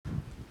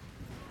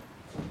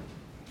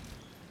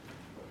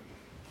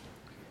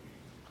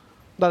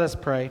Let us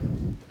pray.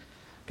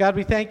 God,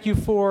 we thank you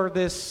for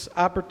this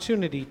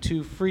opportunity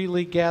to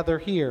freely gather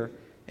here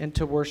and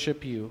to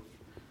worship you.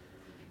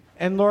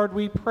 And Lord,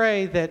 we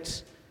pray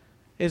that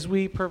as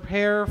we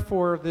prepare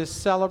for this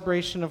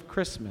celebration of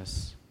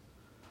Christmas,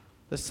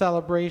 the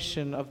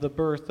celebration of the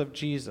birth of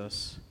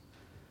Jesus,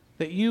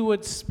 that you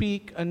would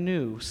speak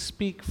anew,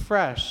 speak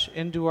fresh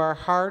into our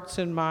hearts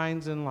and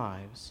minds and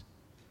lives.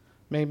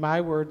 May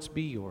my words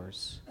be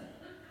yours.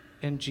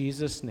 In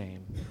Jesus'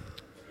 name,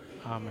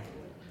 amen.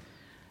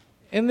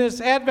 In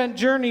this Advent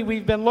journey,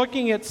 we've been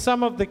looking at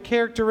some of the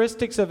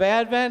characteristics of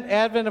Advent.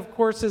 Advent, of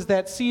course, is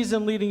that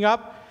season leading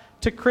up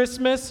to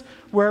Christmas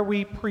where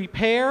we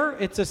prepare.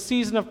 It's a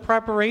season of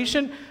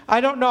preparation. I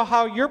don't know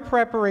how your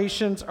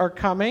preparations are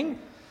coming,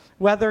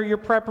 whether your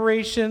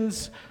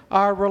preparations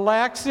are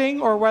relaxing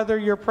or whether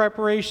your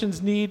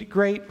preparations need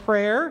great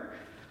prayer,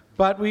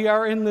 but we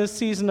are in this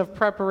season of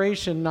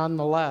preparation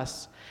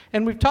nonetheless.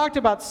 And we've talked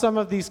about some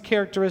of these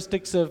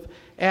characteristics of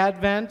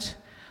Advent,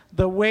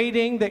 the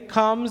waiting that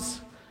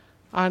comes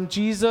on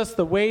Jesus,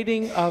 the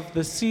waiting of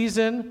the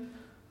season,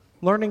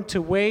 learning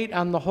to wait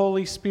on the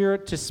Holy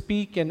Spirit to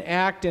speak and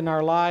act in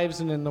our lives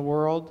and in the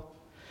world.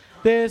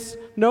 This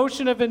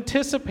notion of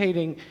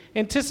anticipating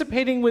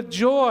with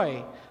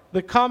joy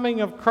the coming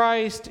of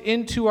Christ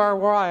into our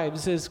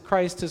lives as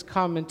Christ has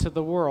come into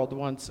the world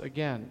once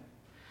again.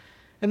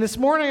 And this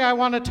morning I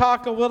want to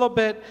talk a little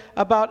bit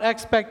about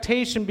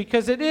expectation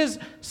because it is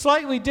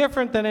slightly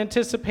different than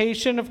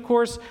anticipation. Of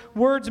course,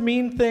 words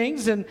mean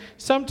things, and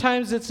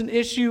sometimes it's an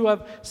issue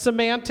of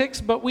semantics,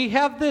 but we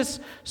have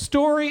this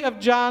story of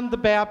John the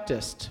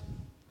Baptist.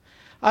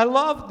 I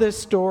love this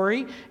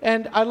story,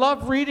 and I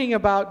love reading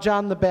about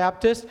John the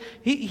Baptist.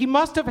 He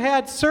must have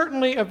had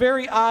certainly a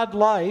very odd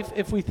life,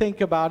 if we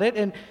think about it,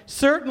 and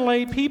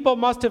certainly people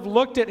must have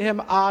looked at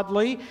him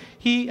oddly.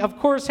 He, of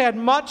course, had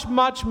much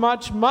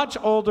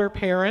older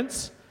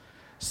parents,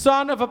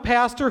 son of a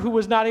pastor who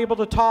was not able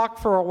to talk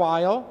for a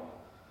while.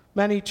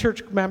 Many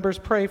church members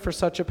pray for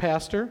such a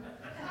pastor.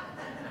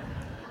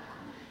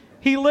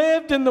 He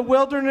lived in the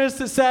wilderness,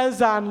 it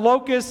says, on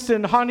locusts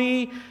and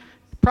honey.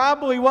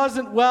 Probably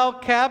wasn't well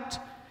kept.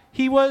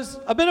 He was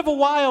a bit of a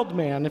wild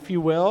man, if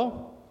you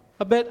will,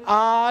 a bit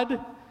odd,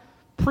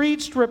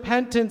 preached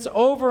repentance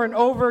over and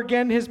over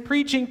again. His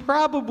preaching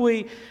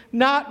probably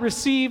not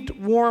received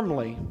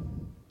warmly.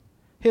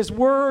 His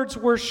words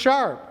were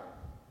sharp.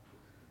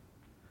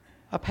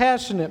 A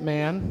passionate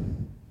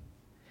man.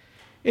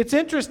 It's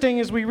interesting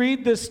as we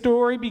read this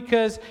story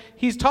because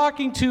he's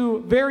talking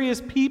to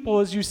various people,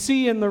 as you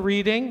see in the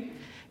reading.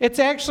 It's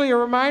actually a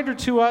reminder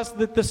to us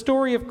that the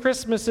story of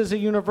Christmas is a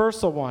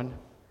universal one,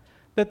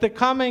 that the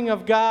coming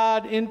of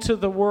God into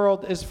the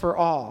world is for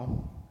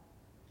all.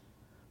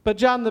 But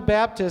John the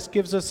Baptist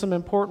gives us some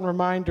important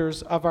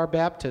reminders of our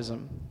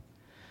baptism,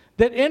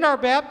 that in our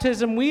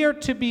baptism we are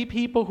to be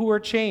people who are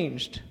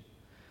changed,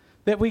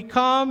 that we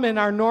come in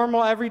our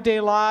normal everyday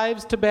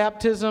lives to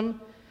baptism,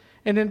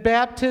 and in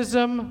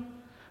baptism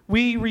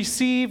we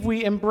receive,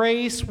 we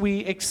embrace,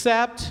 we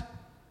accept,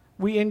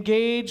 we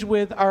engage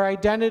with our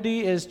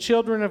identity as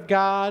children of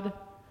God,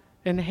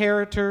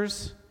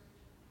 inheritors.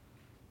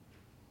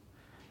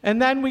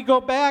 And then we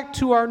go back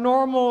to our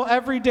normal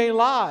everyday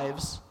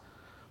lives.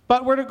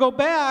 But we're to go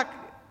back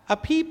a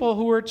people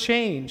who are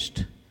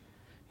changed.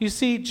 You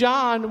see,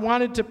 John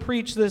wanted to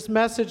preach this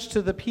message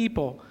to the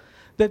people,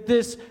 that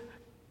this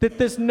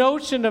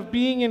notion of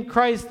being in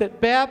Christ, that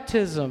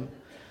baptism,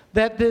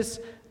 that this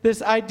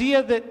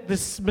idea that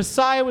this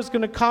Messiah was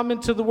going to come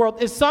into the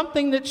world is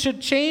something that should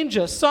change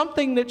us,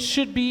 something that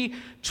should be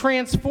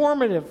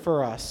transformative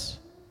for us.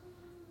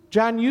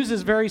 John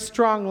uses very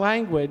strong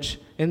language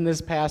in this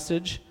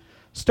passage,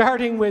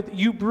 starting with,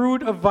 "You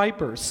brood of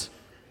vipers."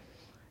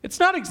 It's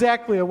not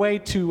exactly a way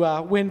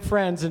to win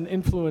friends and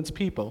influence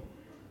people.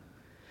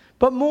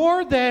 But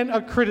more than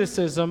a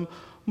criticism,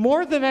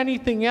 more than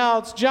anything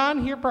else,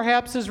 John here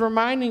perhaps is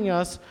reminding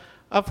us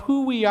of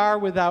who we are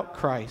without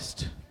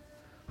Christ.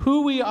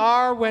 Who we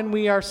are when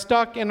we are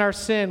stuck in our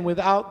sin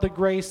without the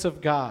grace of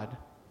God.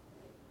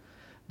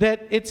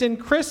 That it's in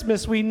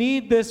Christmas we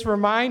need this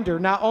reminder,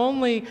 not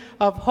only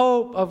of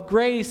hope, of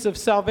grace, of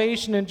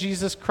salvation in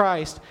Jesus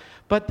Christ,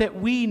 but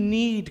that we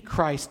need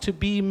Christ to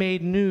be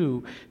made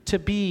new, to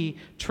be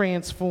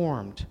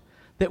transformed.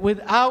 That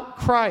without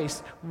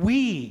Christ,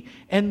 we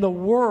and the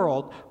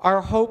world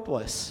are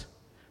hopeless.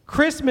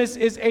 Christmas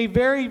is a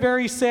very,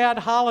 very sad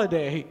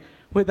holiday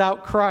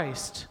without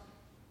Christ.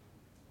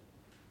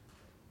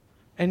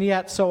 And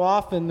yet, so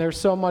often, there's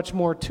so much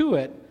more to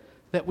it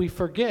that we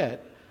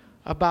forget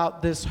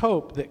about this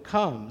hope that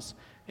comes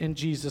in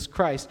Jesus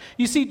Christ.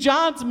 You see,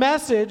 John's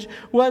message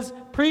was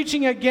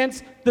preaching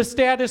against the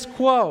status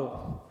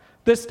quo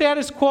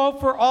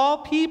for all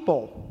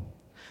people.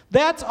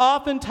 That's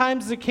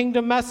oftentimes the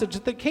kingdom message.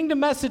 The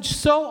kingdom message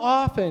so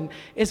often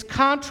is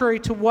contrary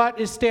to what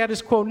is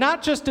status quo,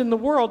 not just in the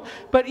world,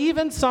 but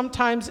even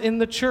sometimes in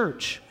the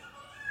church.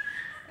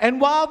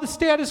 And while the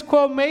status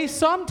quo may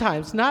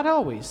sometimes, not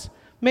always,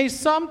 may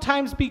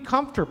sometimes be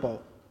comfortable,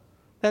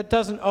 that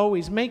doesn't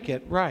always make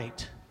it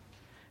right.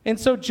 And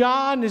so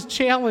John is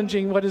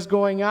challenging what is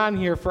going on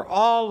here for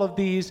all of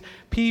these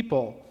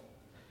people.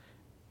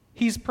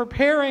 He's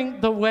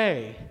preparing the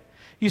way.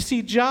 You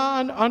see,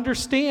 John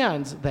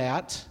understands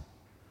that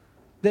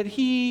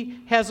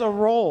he has a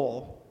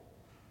role,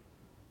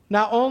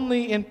 not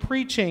only in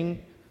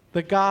preaching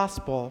the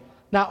gospel,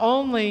 not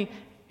only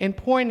in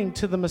pointing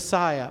to the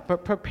Messiah,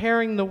 but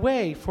preparing the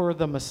way for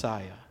the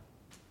Messiah.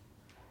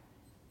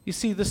 You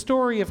see, the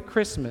story of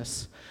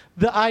Christmas,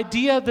 the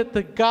idea that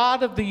the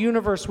God of the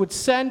universe would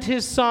send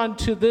his Son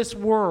to this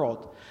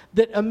world,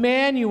 that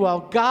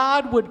Emmanuel,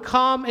 God, would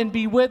come and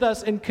be with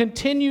us and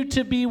continue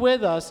to be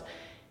with us,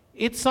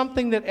 it's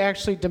something that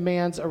actually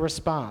demands a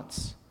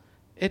response.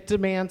 It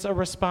demands a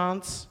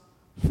response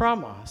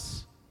from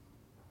us.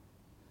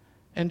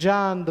 And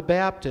John the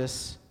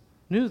Baptist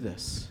knew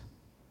this.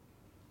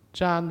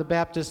 John the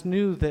Baptist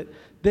knew that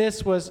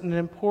this was an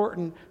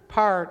important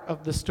part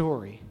of the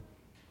story.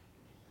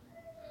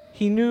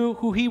 He knew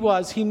who he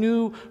was. He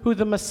knew who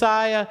the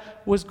Messiah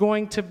was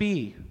going to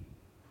be.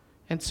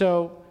 And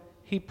so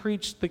he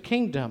preached the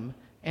kingdom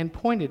and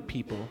pointed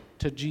people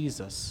to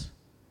Jesus.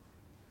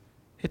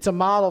 It's a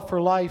model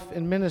for life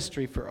and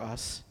ministry for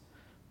us.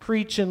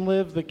 Preach and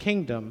live the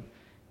kingdom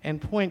and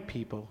point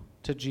people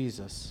to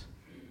Jesus.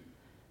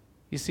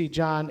 You see,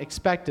 John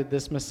expected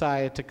this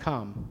Messiah to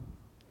come.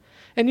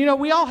 And you know,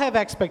 we all have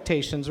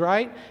expectations,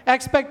 right?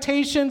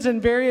 Expectations in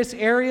various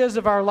areas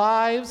of our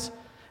lives.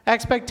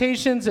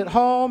 Expectations at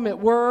home, at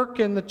work,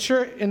 in the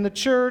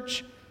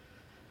church.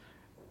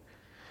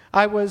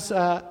 I was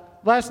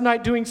last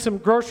night doing some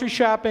grocery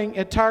shopping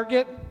at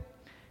Target,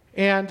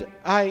 and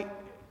I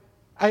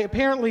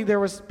apparently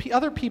there was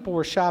other people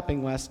were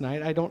shopping last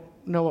night. I don't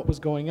know what was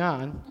going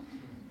on.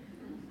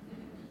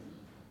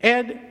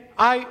 And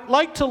I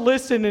like to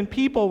listen and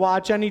people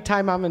watch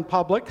anytime I'm in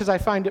public because I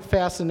find it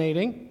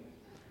fascinating.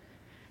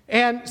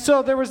 And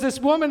so there was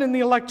this woman in the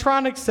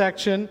electronics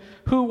section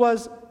who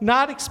was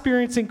not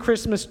experiencing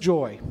Christmas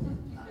joy.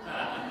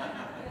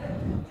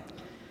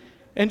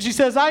 And she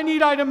says, "I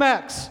need item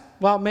X."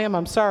 "Well, ma'am,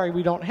 I'm sorry,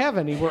 we don't have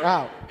any. We're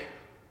out."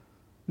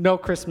 No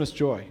Christmas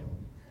joy.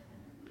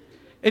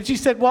 And she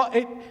said, "Well,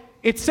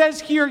 it says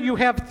here you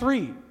have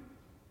 3.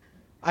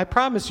 "I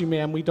promise you,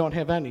 ma'am, we don't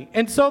have any."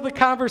 And so the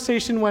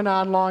conversation went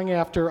on long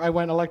after I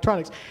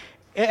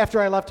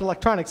left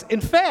electronics.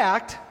 In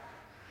fact,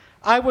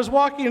 I was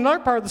walking in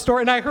another part of the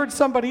store, and I heard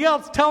somebody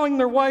else telling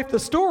their wife the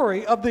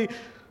story of the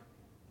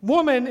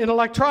woman in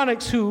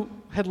electronics who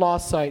had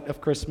lost sight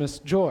of Christmas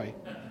joy.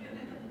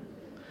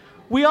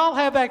 We all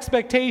have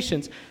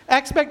expectations.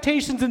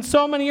 Expectations in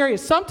so many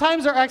areas.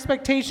 Sometimes our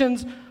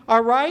expectations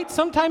are right,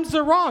 sometimes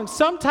they're wrong.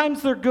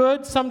 Sometimes they're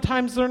good,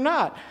 sometimes they're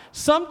not.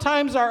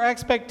 Sometimes our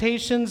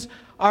expectations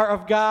are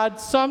of God,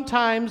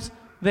 sometimes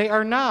they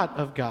are not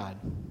of God.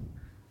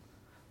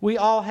 We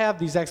all have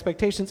these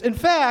expectations. In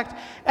fact,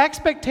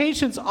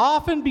 expectations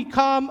often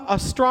become a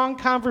strong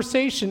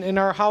conversation in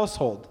our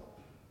household.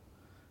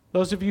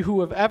 Those of you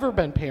who have ever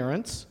been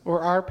parents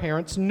or are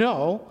parents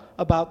know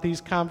about these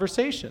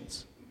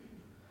conversations.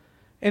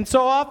 And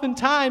so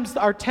oftentimes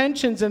our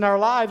tensions in our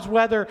lives,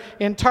 whether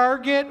in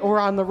Target or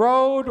on the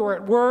road or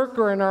at work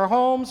or in our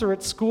homes or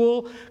at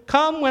school,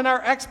 come when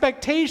our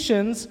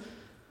expectations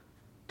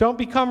don't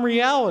become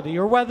reality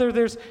or whether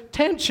there's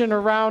tension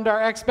around our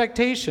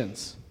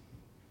expectations.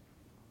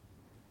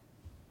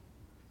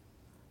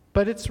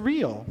 But it's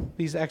real,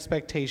 these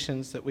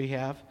expectations that we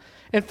have.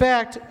 In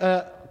fact,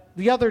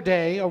 the other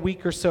day, a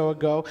week or so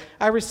ago,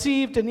 I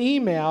received an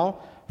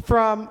email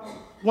from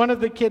one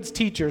of the kids'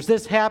 teachers.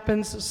 This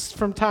happens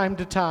from time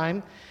to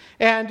time.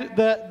 And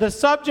the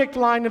subject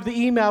line of the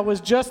email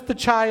was just the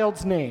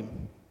child's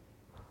name.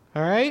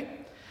 All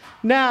right?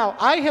 Now,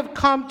 I have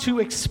come to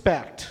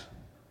expect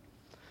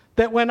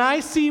that when I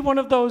see one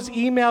of those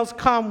emails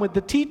come with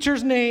the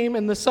teacher's name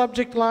and the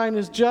subject line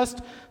is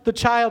just the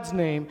child's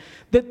name,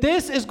 that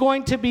this is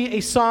going to be a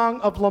song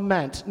of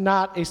lament,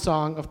 not a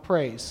song of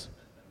praise.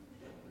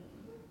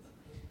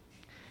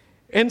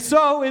 And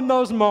so in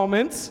those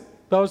moments,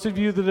 those of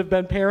you that have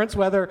been parents,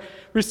 whether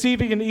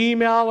receiving an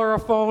email or a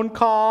phone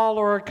call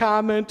or a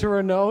comment or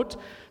a note,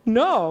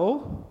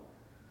 know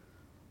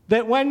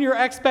that when your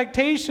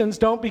expectations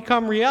don't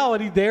become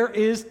reality, there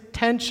is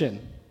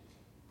tension.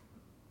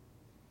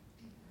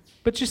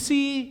 But you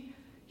see,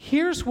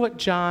 here's what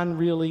John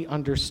really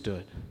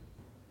understood.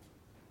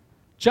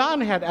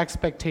 John had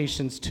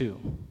expectations too.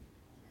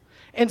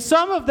 And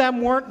some of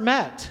them weren't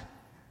met,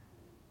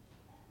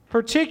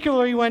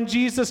 particularly when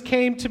Jesus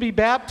came to be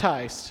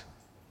baptized.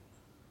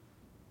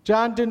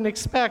 John didn't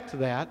expect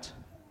that.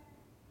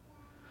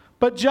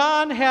 But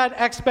John had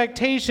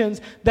expectations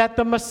that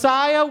the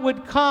Messiah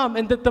would come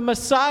and that the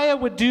Messiah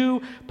would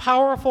do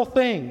powerful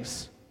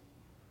things.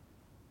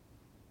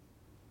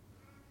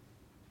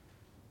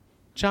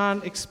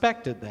 John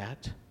expected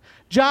that.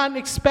 John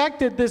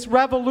expected this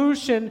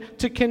revolution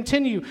to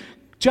continue.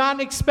 John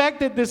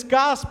expected this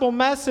gospel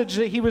message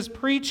that he was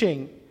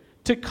preaching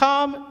to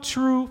come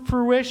to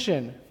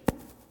fruition.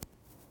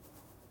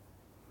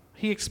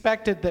 He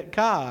expected that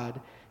God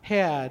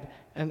had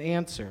an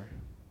answer.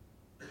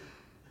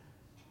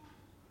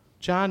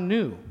 John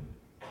knew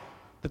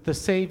that the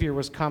Savior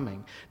was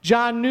coming.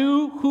 John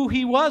knew who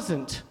he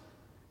wasn't,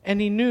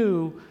 and he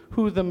knew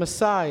who the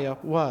Messiah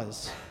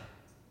was.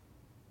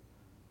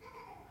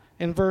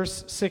 In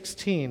verse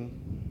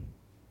 16,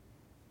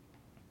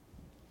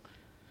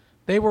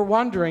 they were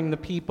wondering, the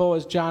people,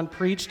 as John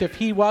preached, if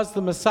he was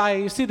the Messiah.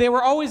 You see, they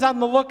were always on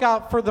the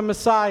lookout for the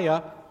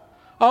Messiah,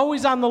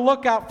 always on the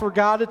lookout for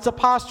God. It's a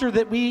posture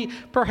that we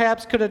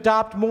perhaps could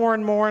adopt more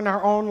and more in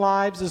our own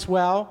lives as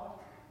well.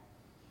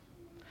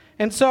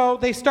 And so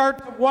they start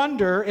to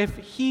wonder if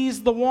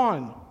he's the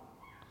one.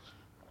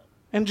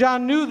 And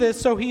John knew this,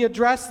 so he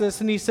addressed this,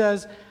 and he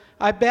says,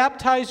 I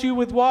baptize you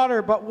with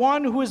water, but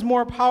one who is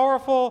more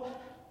powerful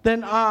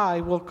than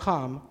I will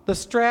come, the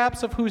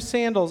straps of whose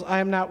sandals I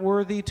am not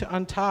worthy to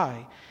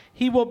untie.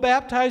 He will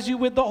baptize you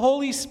with the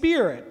Holy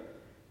Spirit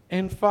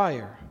and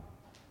fire.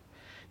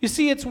 You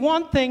see, it's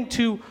one thing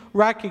to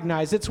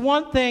recognize, it's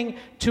one thing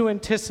to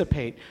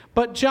anticipate,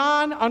 but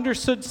John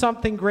understood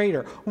something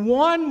greater.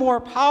 One more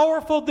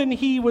powerful than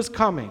he was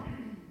coming.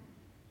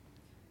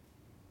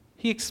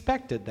 He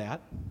expected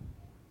that.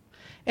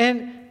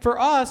 And for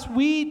us,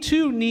 we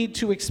too need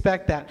to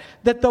expect that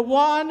the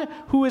one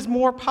who is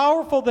more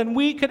powerful than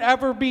we could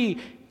ever be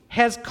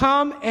has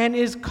come and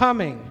is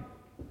coming.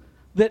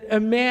 That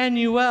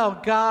Emmanuel,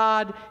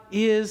 God,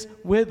 is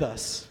with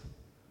us.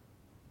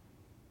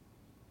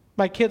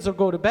 My kids will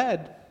go to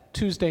bed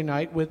Tuesday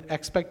night with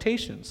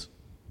expectations.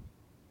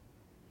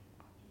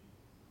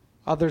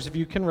 Others of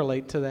you can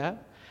relate to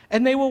that.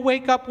 And they will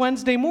wake up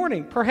Wednesday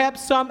morning.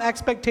 Perhaps some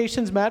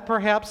expectations met,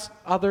 perhaps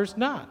others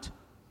not.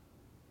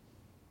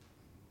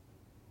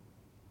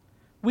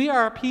 We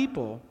are a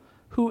people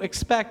who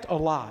expect a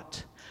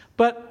lot.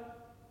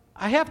 But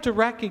I have to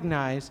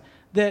recognize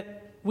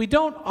that we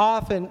don't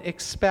often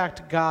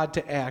expect God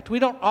to act. We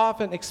don't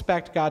often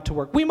expect God to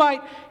work. We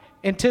might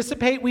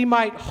anticipate, we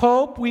might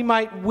hope, we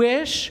might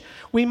wish,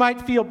 we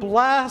might feel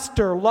blessed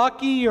or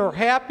lucky or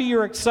happy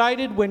or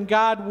excited when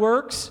God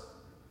works.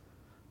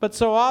 But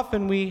so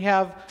often we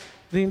have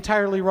the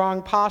entirely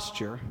wrong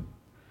posture.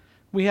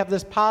 We have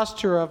this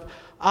posture of,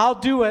 I'll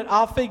do it,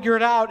 I'll figure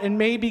it out, and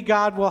maybe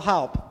God will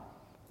help.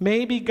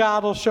 Maybe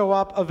God will show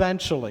up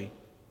eventually.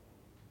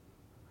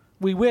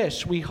 We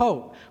wish, we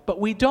hope, but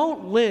we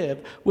don't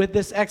live with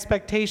this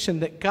expectation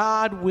that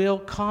God will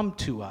come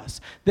to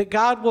us, that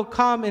God will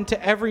come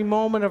into every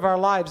moment of our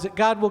lives, that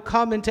God will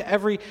come into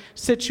every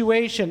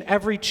situation,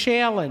 every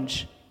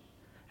challenge,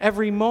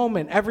 every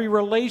moment, every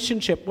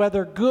relationship,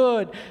 whether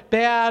good,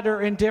 bad,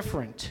 or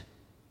indifferent.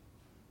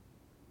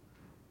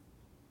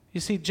 You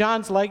see,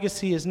 John's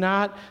legacy is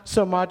not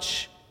so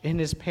much in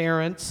his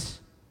parents,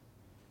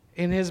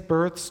 in his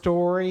birth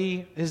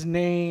story, his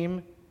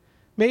name.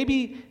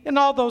 Maybe, and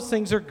all those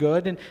things are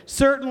good, and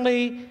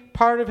certainly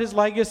part of his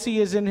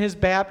legacy is in his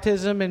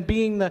baptism and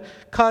being the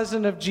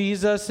cousin of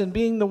Jesus and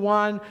being the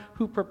one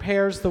who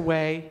prepares the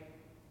way.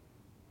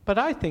 But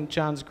I think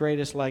John's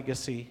greatest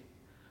legacy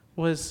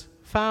was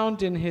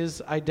found in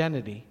his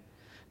identity,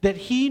 that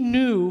he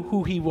knew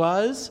who he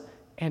was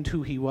and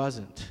who he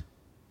wasn't.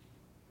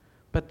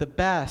 But the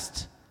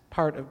best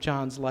part of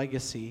John's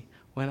legacy,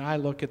 when I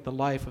look at the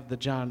life of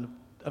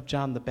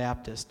John the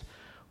Baptist,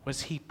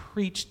 was he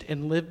preached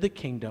and lived the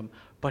kingdom,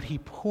 but he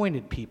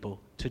pointed people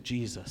to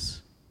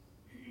Jesus.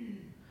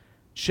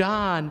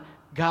 John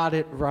got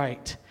it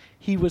right.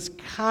 He was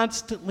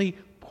constantly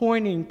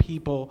pointing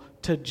people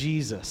to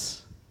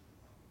Jesus.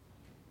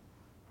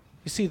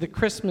 You see, the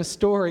Christmas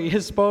story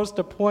is supposed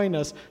to point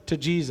us to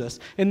Jesus.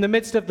 In the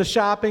midst of the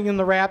shopping and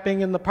the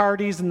wrapping and the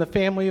parties and the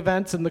family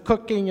events and the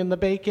cooking and the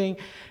baking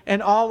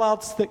and all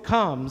else that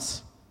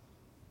comes,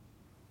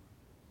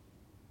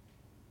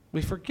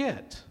 we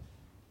forget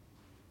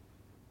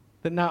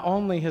that not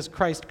only has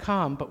Christ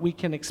come, but we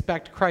can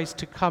expect Christ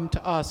to come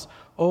to us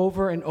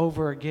over and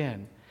over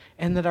again.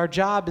 And that our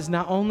job is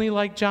not only,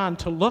 like John,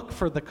 to look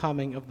for the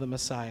coming of the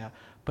Messiah,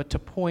 but to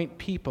point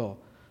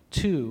people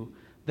to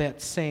that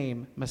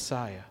same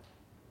Messiah.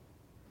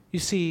 You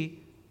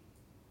see,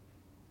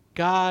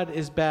 God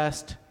is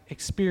best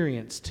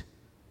experienced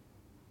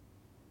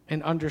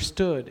and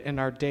understood in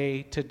our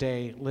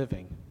day-to-day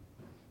living.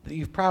 That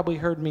you've probably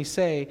heard me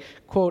say,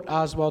 quote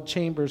Oswald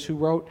Chambers, who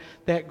wrote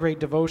that great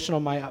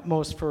devotional, My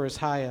Utmost for His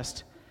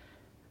Highest.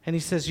 And he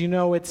says, you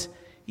know, it's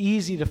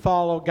easy to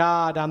follow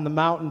God on the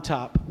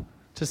mountaintop,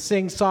 to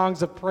sing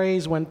songs of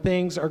praise when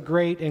things are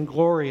great and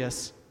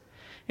glorious.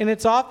 And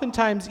it's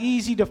oftentimes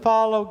easy to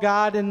follow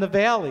God in the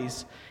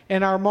valleys,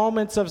 in our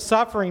moments of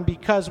suffering,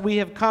 because we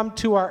have come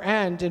to our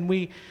end and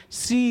we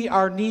see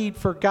our need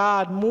for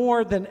God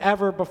more than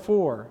ever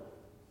before.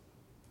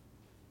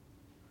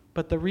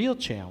 But the real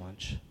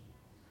challenge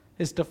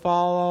is to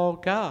follow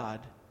God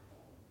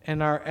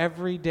in our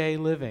everyday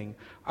living,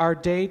 our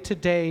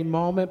day-to-day,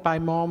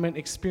 moment-by-moment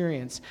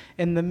experience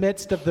in the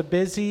midst of the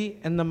busy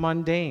and the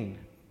mundane.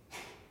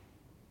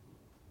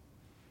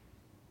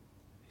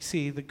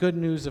 See, the good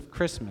news of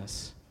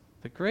Christmas,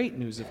 the great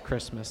news of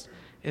Christmas,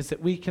 is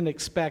that we can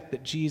expect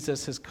that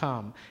Jesus has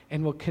come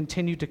and will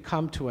continue to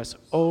come to us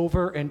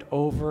over and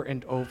over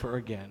and over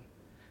again.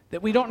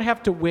 That we don't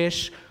have to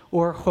wish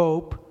or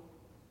hope,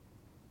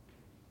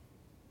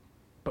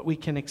 but we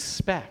can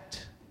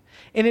expect.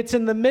 And it's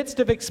in the midst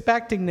of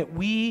expecting that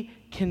we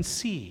can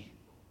see.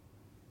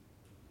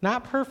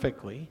 Not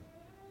perfectly,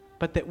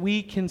 but that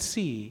we can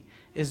see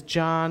as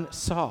John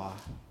saw.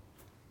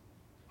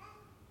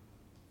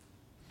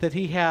 That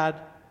he had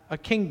a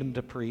kingdom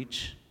to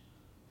preach,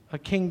 a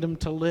kingdom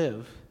to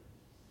live.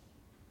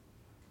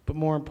 But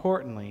more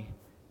importantly,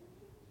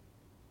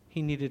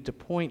 he needed to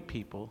point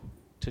people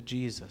to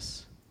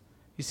Jesus.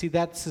 You see,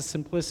 that's the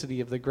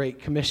simplicity of the Great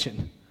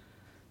Commission.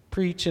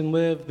 Preach and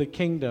live the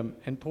kingdom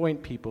and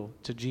point people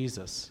to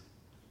Jesus.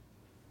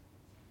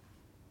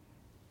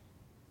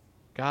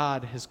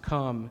 God has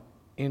come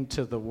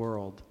into the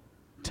world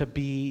to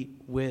be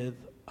with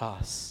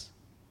us.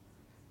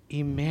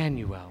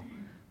 Emmanuel,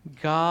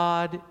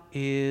 God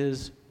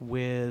is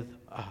with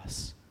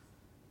us.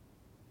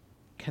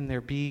 Can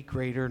there be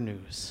greater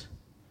news?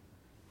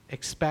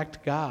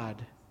 Expect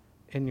God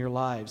in your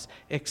lives.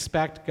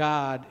 Expect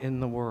God in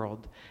the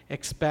world.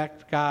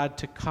 Expect God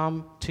to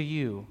come to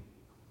you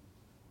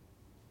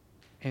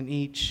in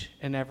each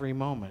and every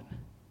moment.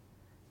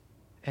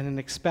 And in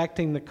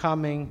expecting the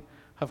coming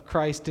of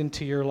Christ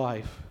into your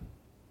life,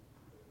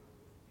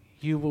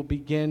 you will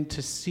begin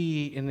to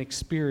see and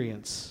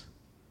experience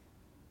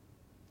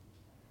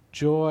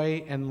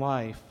joy and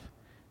life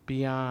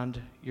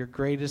beyond your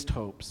greatest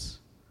hopes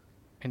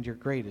and your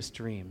greatest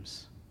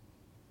dreams.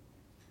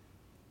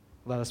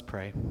 Let us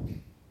pray.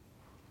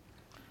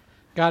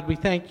 God, we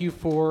thank you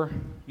for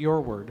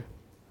your word.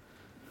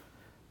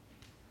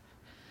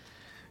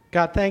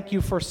 God, thank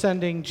you for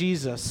sending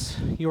Jesus,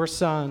 your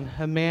Son,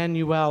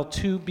 Emmanuel,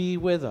 to be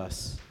with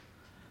us.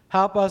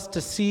 Help us to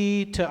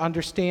see, to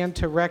understand,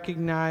 to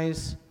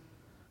recognize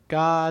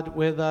God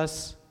with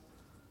us.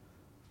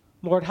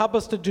 Lord, help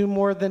us to do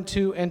more than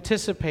to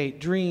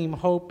anticipate, dream,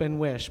 hope, and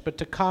wish, but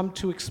to come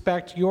to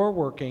expect your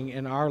working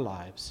in our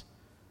lives.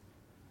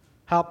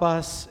 Help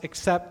us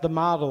accept the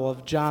model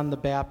of John the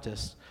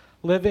Baptist,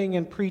 living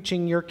and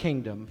preaching your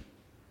kingdom,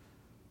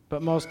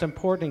 but most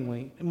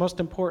importantly,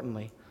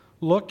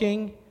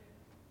 looking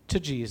to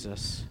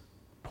Jesus,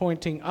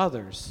 pointing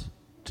others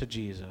to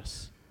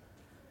Jesus.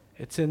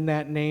 It's in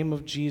that name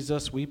of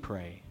Jesus we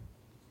pray.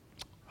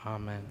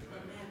 Amen.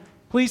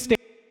 Please stand.